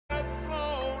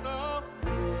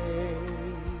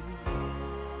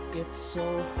It's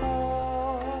so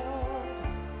hard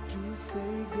to say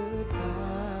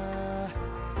goodbye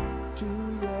to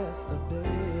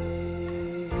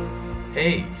yesterday.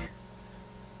 Hey,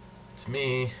 it's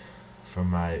me from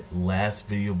my last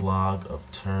video blog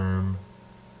of term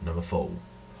number 4.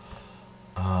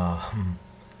 I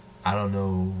don't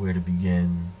know where to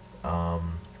begin.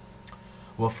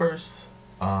 Well, first,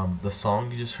 the song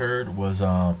you just heard was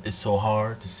 "It's So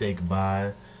Hard to Say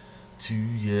Goodbye to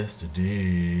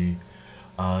Yesterday."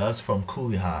 That's from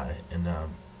Cooley High, and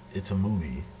it's a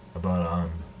movie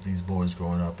about these boys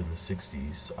growing up in the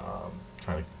 '60s,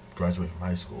 trying to graduate from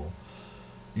high school.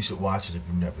 You should watch it if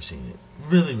you've never seen it.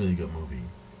 Really, really good movie.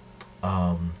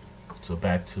 So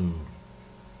back to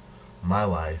my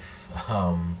life.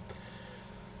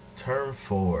 Term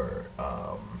 4.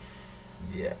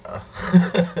 Yeah.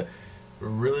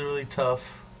 Really, really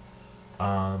tough.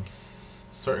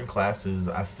 Certain classes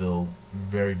I feel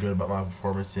very good about my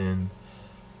performance in.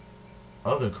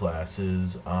 Other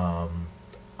classes, I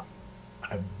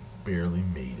barely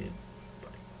made it.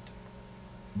 Like,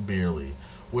 barely.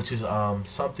 Which is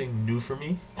something new for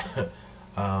me.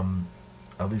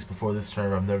 At least before this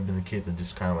term, I've never been a kid that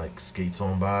just kind of like skates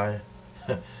on by.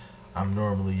 I'm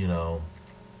normally,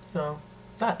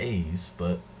 not A's,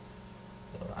 but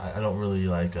I don't really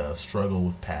like struggle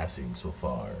with passing so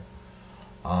far.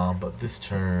 But this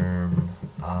term,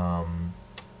 I'll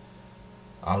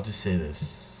just say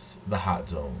this: the hot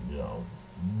zone,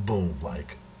 boom,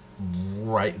 like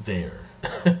right there.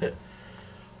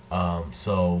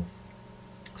 So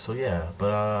yeah,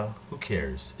 but who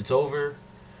cares? It's over.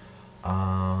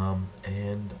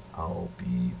 And I'll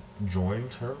be joining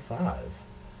term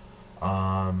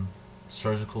 5.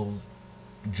 Surgical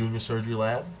junior surgery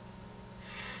lab.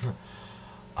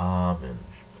 And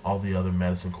all the other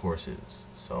medicine courses.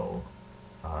 So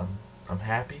I'm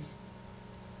happy.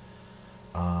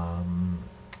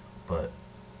 But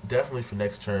definitely for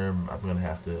next term I'm gonna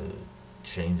have to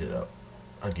change it up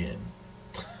again.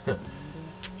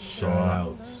 Shout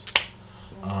outs.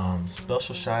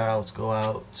 Special shout outs go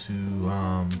out to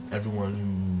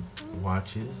everyone who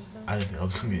watches. I didn't think I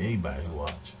was gonna get anybody who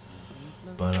watched.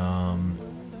 But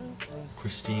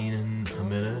Christine and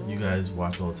Hamida, you guys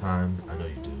watch all the time. I know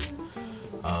you do.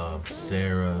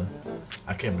 Sarah,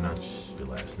 I can't pronounce your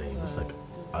last name. It's like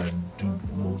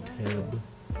Adumoteb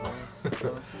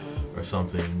or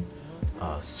something.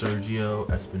 Sergio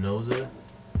Espinoza,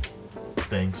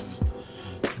 thanks.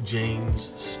 James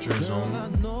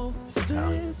Struzzone, it's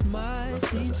Italian. That's the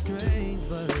best I can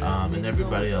do. And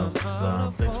everybody else,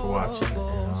 thanks for watching,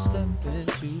 and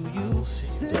I will see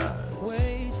you guys.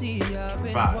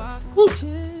 Bye. Woo.